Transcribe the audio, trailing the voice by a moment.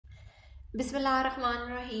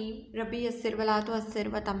Bismillahirrahmanirrahim. Rabbi yassir wa la tu'assir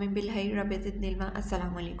wa tamim bil hayr Rabbi zidni ilma.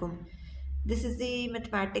 Assalamu alaikum. This is the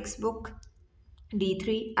mathematics book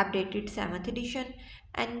D3 updated 7th edition,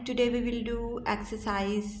 and today we will do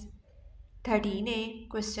exercise 13a,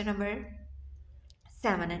 question number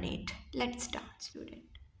 7 and 8. Let's start, student.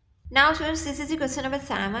 Now students, this is the question number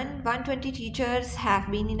 7. 120 teachers have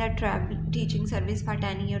been in a travel teaching service for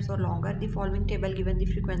 10 years or longer. The following table given the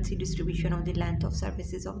frequency distribution of the length of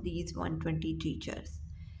services of these 120 teachers.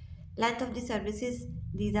 Length of the services,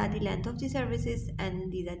 these are the length of the services and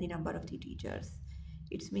these are the number of the teachers.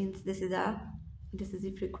 It means this is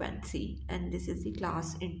the frequency and this is the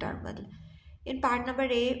class interval. In part number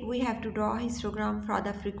A, we have to draw a histogram for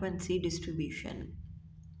the frequency distribution.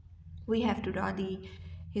 We have to draw the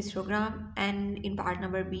histogram, and in part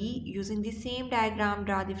number B, using the same diagram,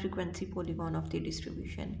 draw the frequency polygon of the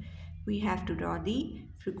distribution. We have to draw the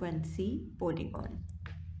frequency polygon.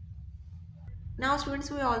 Now students,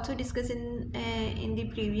 we also discuss in the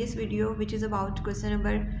previous video, which is about question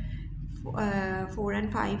number 4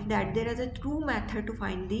 and 5, that there is a true method to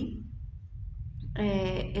find the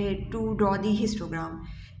to draw the histogram.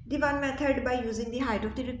 The one method by using the height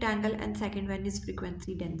of the rectangle, and second one is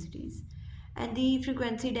frequency densities. And the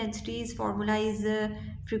frequency densities formula is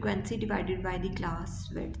frequency divided by the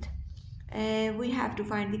class width. We have to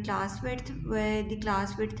find the class width, where the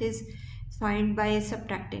class width is find by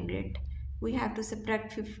subtracting it. We have to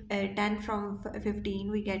subtract 10 from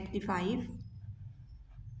 15, we get the 5,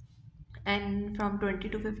 and from 20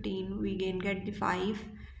 to 15 we again get the 5,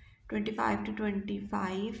 25 to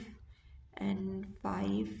 25, and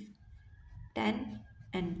 5, 10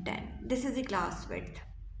 and 10. This is the class width.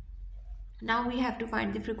 Now we have to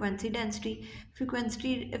find the frequency density.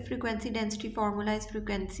 Frequency density formula is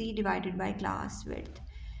frequency divided by class width.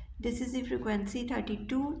 This is the frequency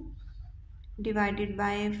 32 divided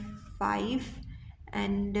by 5,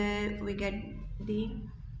 and we get the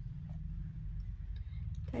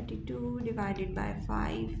 32 divided by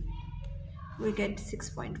 5, we get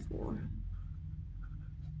 6.4.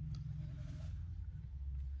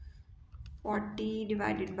 40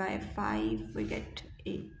 divided by 5, we get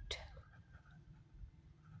 8.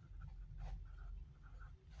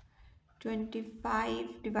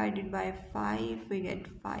 25 divided by 5, we get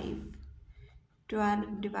 5.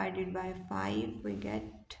 12 divided by 5, we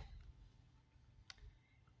get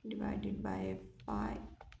divided by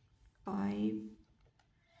 5.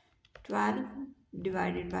 12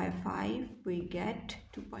 divided by 5, we get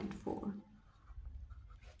 2.4.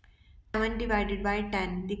 7 divided by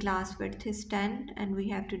 10, the class width is 10 and we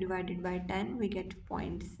have to divide it by 10, we get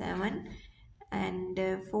 0.7, and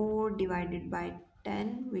 4 divided by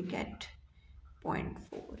 10, we get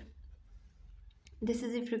 0.4. This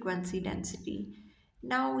is the frequency density.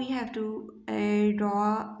 Now we have to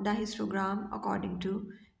draw the histogram according to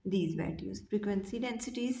these values, frequency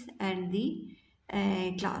densities and the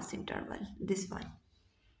class interval, this one.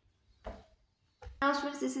 Now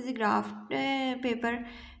students, this is a graph paper.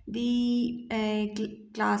 The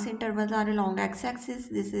class intervals are along x-axis.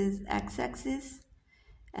 This is x-axis,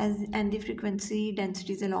 and the frequency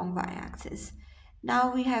density is along y-axis.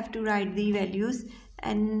 Now we have to write the values,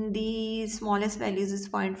 and the smallest values is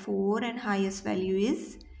 0.4 and highest value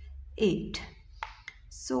is 8.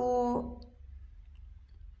 So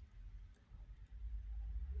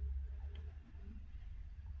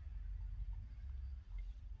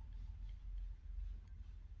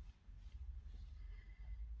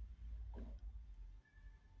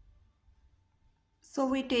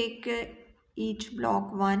we take each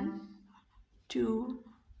block 1, 2,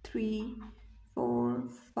 3, 4,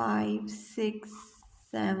 5, 6,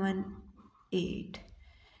 7, 8.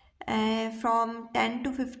 From 10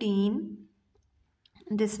 to 15,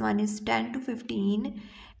 this one is 10 to 15,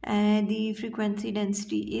 the frequency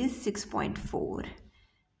density is 6.4.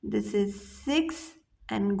 This is 6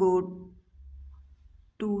 and go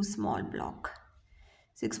to small block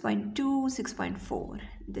 6.2, 6.4,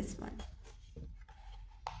 this one.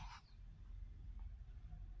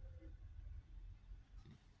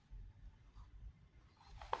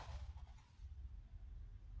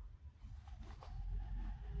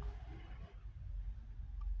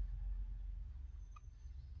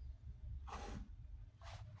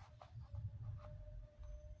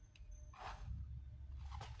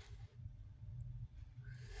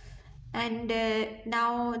 And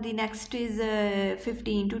now the next is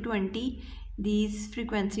 15 to 20. This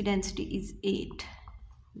frequency density is 8.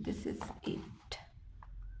 This is 8.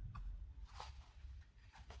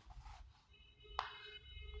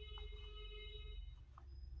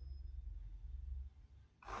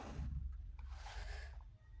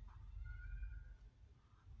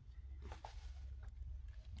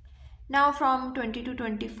 Now from 20 to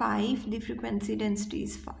 25, the frequency density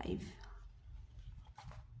is 5.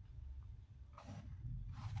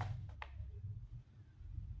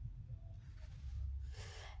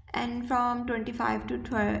 And from 25 to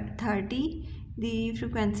 30, the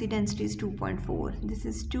frequency density is 2.4. This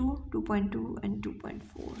is 2, 2.2 and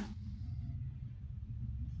 2.4.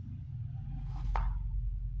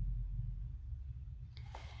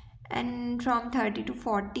 And from 30 to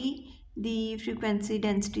 40, the frequency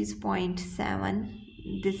density is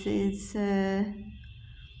 0.7. This is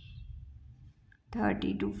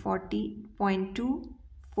 30 to 40, 0.2,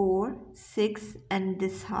 4, 6, and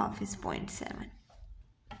this half is 0.7.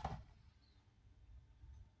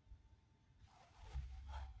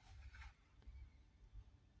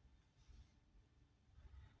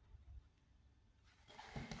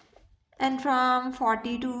 And from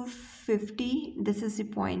 40 to 50, this is a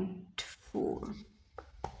 0.4.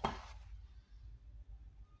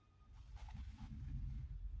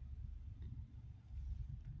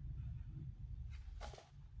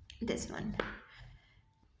 This one.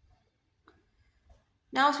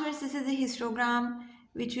 Now students, this is a histogram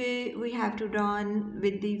which we have to draw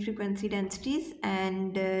with the frequency densities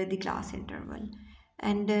and the class interval.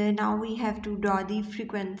 And now we have to draw the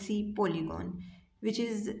frequency polygon, which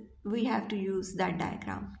is we have to use that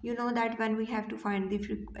diagram. You know that when we have to find the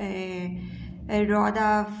draw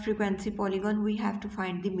the frequency polygon, we have to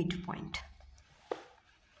find the midpoint.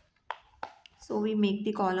 So we make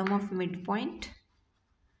the column of midpoint,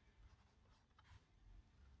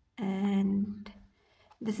 and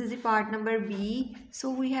this is the part number B.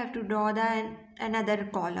 So we have to draw another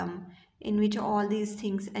column in which all these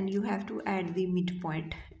things, and you have to add the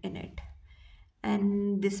midpoint in it.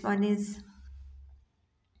 And this one is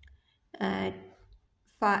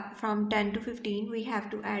from 10 to 15, we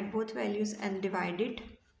have to add both values and divide it.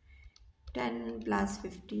 10 plus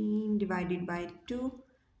 15 divided by 2,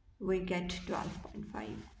 we get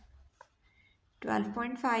 12.5.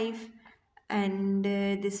 12.5, and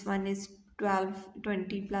this one is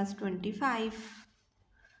 20 plus 25.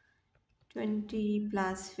 20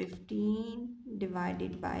 plus 15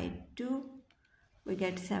 divided by 2, we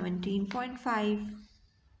get 17.5.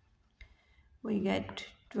 We get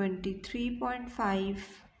 23.5,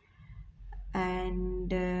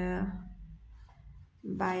 and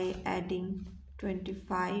by adding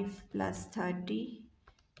 25 plus 30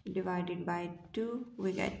 divided by 2,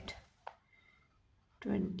 we get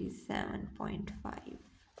 27.5.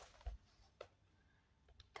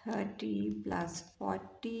 30 plus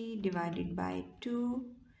 40 divided by 2,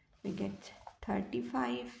 we get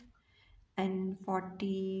 35, and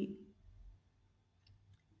 40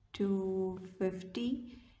 to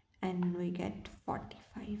 50, and we get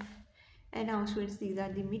 45. And now students, these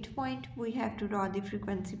are the midpoint. We have to draw the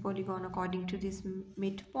frequency polygon according to this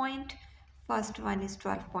midpoint. First one is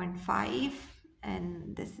 12.5,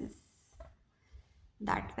 and this is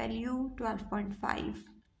that value, 12.5.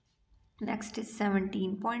 Next is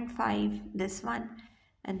 17.5, this one,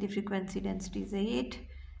 and the frequency density is 8.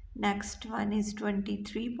 Next one is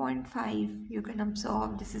 23.5. You can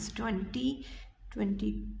observe this is 20,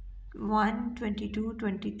 21, 22,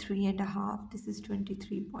 23 and a half. This is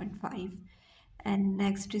 23.5. And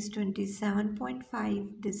next is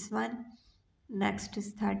 27.5, this one. Next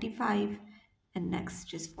is 35, and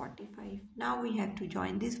next is 45. Now we have to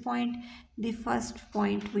join this point. The first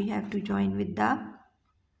point we have to join with the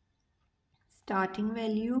starting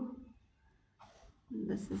value.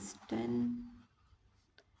 This is 10.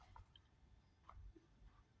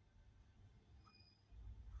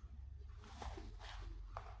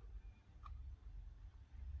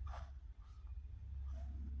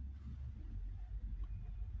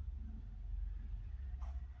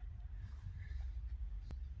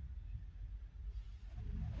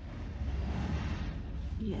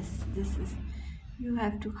 Yes, this is, you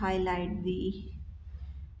have to highlight the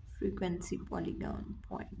frequency polygon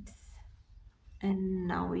points, and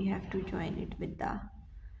now we have to join it with the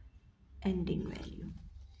ending value.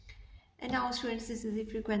 And now students, this is the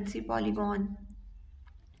frequency polygon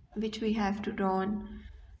which we have to draw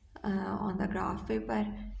on the graph paper,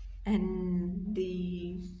 and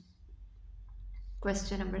the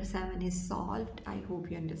question number 7 is solved. I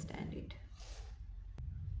hope you understand it.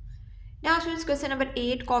 Now students, question number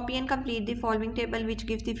 8. Copy and complete the following table which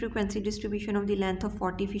gives the frequency distribution of the length of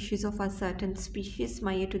 40 fishes of a certain species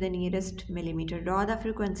measured to the nearest millimeter. Draw the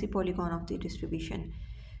frequency polygon of the distribution.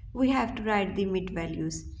 We have to write the mid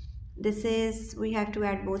values. This is, we have to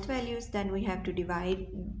add both values, then we have to divide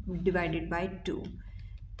it by 2.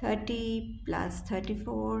 30 plus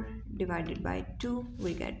 34 divided by 2,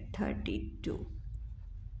 we get 32.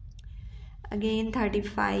 Again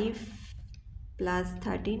 35 plus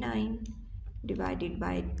 39 divided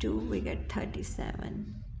by 2, we get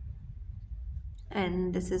 37.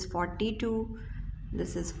 And this is 42,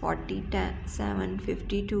 this is 47,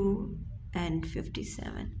 52 and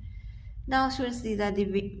 57. Now students, these are the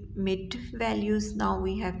mid values. Now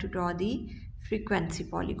we have to draw the frequency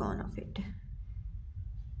polygon of it.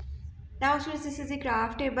 Now students, this is a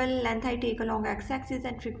graph table. Length I take along x-axis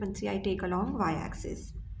and frequency I take along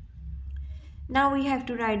y-axis. Now we have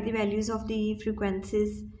to write the values of the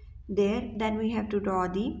frequencies there. Then we have to draw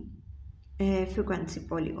the frequency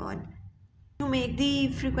polygon. To make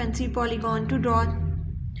the frequency polygon, to draw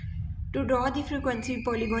the frequency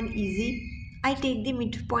polygon easy, I take the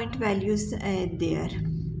midpoint values there.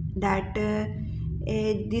 That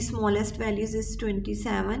the smallest values is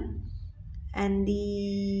 27 and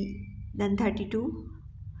then 32.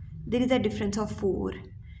 There is a difference of 4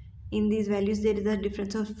 in these values. There is a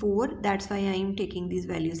difference of 4. That's why I am taking these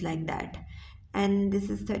values like that. And this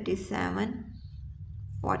is 37,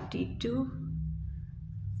 42,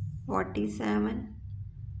 47,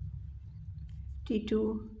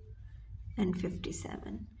 52 and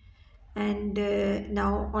 57. And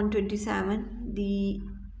now on 27 the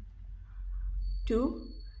 2,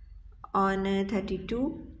 on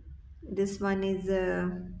 32 this one is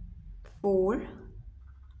 4,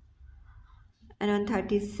 and on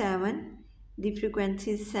 37 the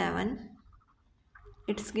frequency is 7.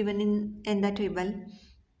 It's given in the table.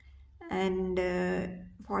 And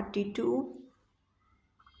 42,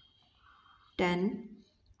 10,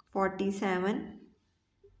 47,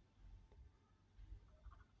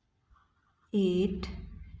 8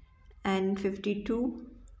 and 52,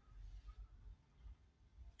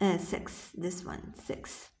 6, this one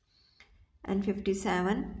 6, and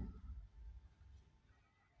 57,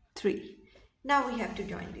 3. Now we have to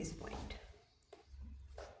join this point.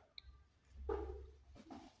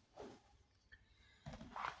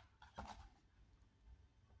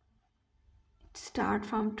 Start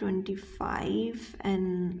from 25,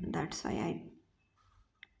 and that's why I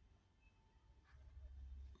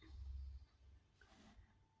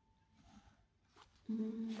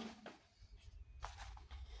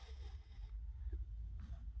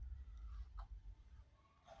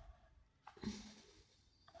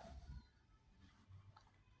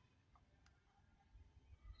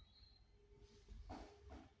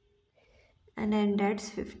and then that's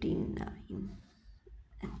 59,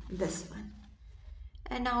 this one.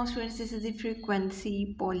 And now students, this is the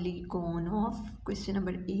frequency polygon of question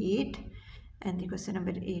number 8, and the question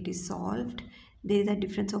number 8 is solved. There is a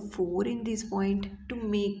difference of 4 in this point. To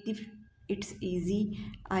make it's easy,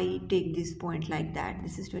 I take this point like that.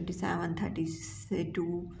 This is 27,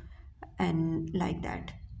 32 and like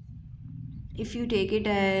that. If you take it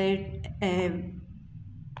at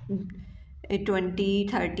 20,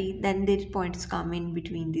 30, then these points come in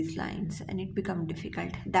between these lines and it becomes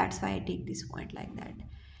difficult. That's why I take this point like that.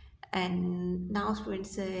 And now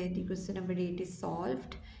students, the question number 8 is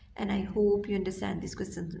solved, and I hope you understand this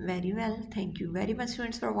question very well. Thank you very much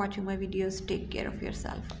students for watching my videos. Take care of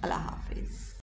yourself. Allah Hafiz.